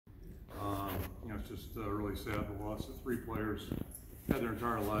it's just really sad the loss of three players had their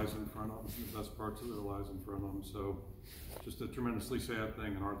entire lives in front of them, the best parts of their lives in front of them. So just a tremendously sad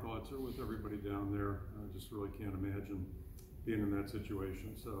thing, and our thoughts are with everybody down there. I just really can't imagine being in that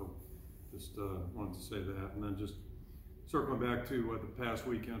situation. So just wanted to say that. And then just circling back to the past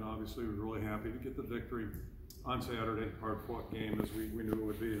weekend, obviously we were really happy to get the victory on Saturday. Hard-fought game as we knew it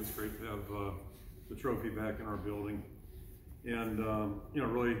would be. It's great to have the trophy back in our building. And, you know,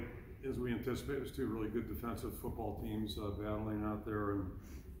 really, as we anticipated, it was two really good defensive football teams battling out there. And,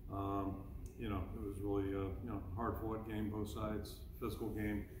 you know, it was really, you know, hard-fought game, both sides, physical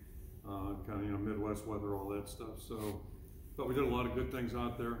game, kind of, you know, Midwest weather, all that stuff. So, but we did a lot of good things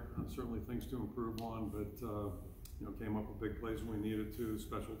out there. Certainly things to improve on, but, you know, came up with big plays when we needed to.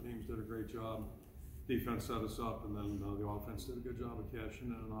 Special teams did a great job. Defense set us up, and then the offense did a good job of cashing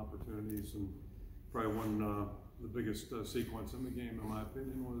in on opportunities. And probably one the biggest sequence in the game, in my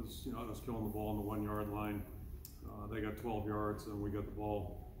opinion, was, you know, us killing the ball on the 1 yard line. They got 12 yards, and we got the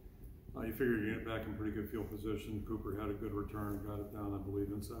ball. You figure you get back in pretty good field position. Cooper had a good return, got it down, I believe,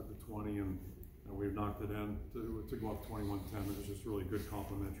 inside the 20, and we knocked it in to go up 21-10. It was just really good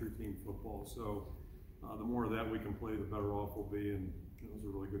complementary team football. So the more of that we can play, the better off we'll be, and it was a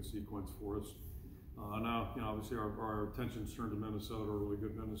really good sequence for us. Now, you know, obviously our attention's turned to Minnesota, a really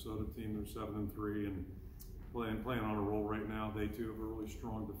good Minnesota team. They're 7-3 and playing on a roll right now. They too have a really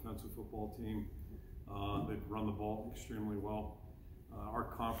strong defensive football team. They run the ball extremely well. Our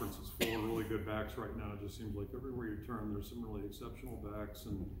conference is full of really good backs right now. It just seems like everywhere you turn, there's some really exceptional backs,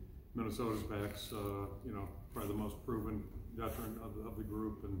 and Minnesota's backs, you know, probably the most proven veteran of the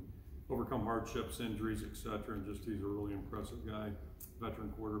group, and overcome hardships, injuries, etc. And just he's a really impressive guy, veteran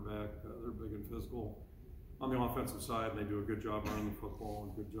quarterback. They're big and physical on the offensive side, and they do a good job running the football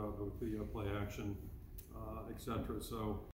and good job with the play action, etc. So